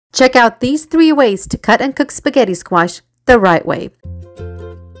Check out these 3 ways to cut and cook spaghetti squash the right way.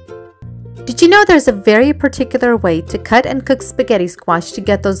 Did you know there's a very particular way to cut and cook spaghetti squash to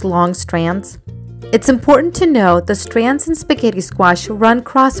get those long strands? It's important to know the strands in spaghetti squash run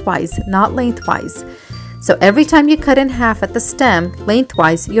crosswise, not lengthwise. So every time you cut in half at the stem,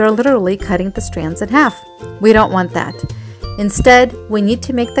 lengthwise, you're literally cutting the strands in half. We don't want that. Instead, we need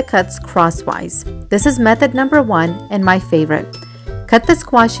to make the cuts crosswise. This is method number 1 and my favorite. Cut the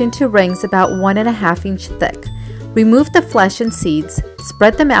squash into rings about 1.5 inch thick. Remove the flesh and seeds,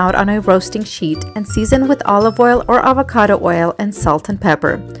 spread them out on a roasting sheet, and season with olive oil or avocado oil and salt and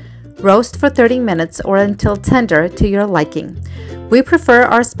pepper. Roast for 30 minutes or until tender to your liking. We prefer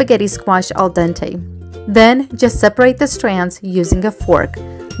our spaghetti squash al dente. Then, just separate the strands using a fork.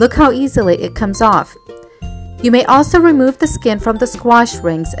 Look how easily it comes off. You may also remove the skin from the squash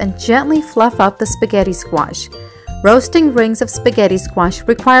rings and gently fluff up the spaghetti squash. Roasting rings of spaghetti squash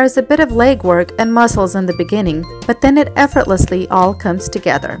requires a bit of legwork and muscles in the beginning, but then it effortlessly all comes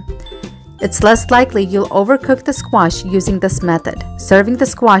together. It's less likely you'll overcook the squash using this method. Serving the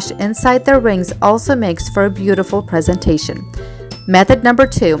squash inside their rings also makes for a beautiful presentation. Method number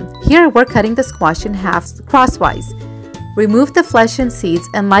 2. Here we're cutting the squash in halves crosswise. Remove the flesh and seeds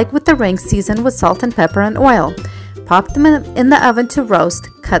and, like with the rings, season with salt and pepper and oil. Pop them in the oven to roast,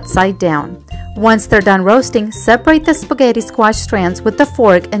 cut side down. Once they're done roasting, separate the spaghetti squash strands with the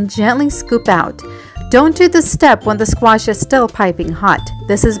fork and gently scoop out. Don't do this step when the squash is still piping hot.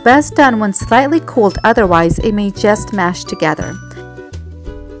 This is best done when slightly cooled, otherwise it may just mash together.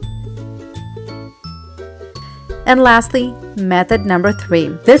 And lastly, method number 3.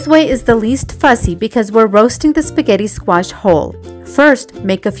 This way is the least fussy because we're roasting the spaghetti squash whole. First,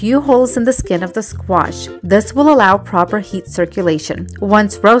 make a few holes in the skin of the squash. This will allow proper heat circulation.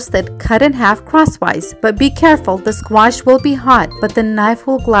 Once roasted, cut in half crosswise, but be careful, the squash will be hot, but the knife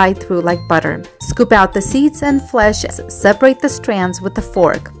will glide through like butter. Scoop out the seeds and flesh, separate the strands with a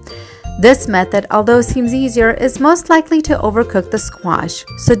fork. This method, although seems easier, is most likely to overcook the squash,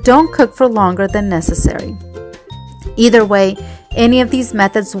 so don't cook for longer than necessary. Either way, any of these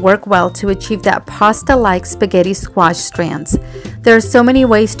methods work well to achieve that pasta-like spaghetti squash strands. There are so many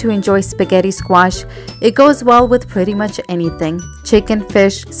ways to enjoy spaghetti squash. It goes well with pretty much anything: chicken,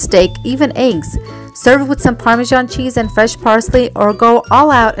 fish, steak, even eggs. Serve with some Parmesan cheese and fresh parsley, or go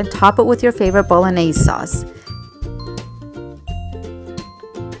all out and top it with your favorite bolognese sauce.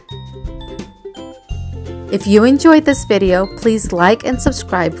 If you enjoyed this video, please like and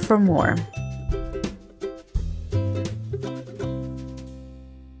subscribe for more.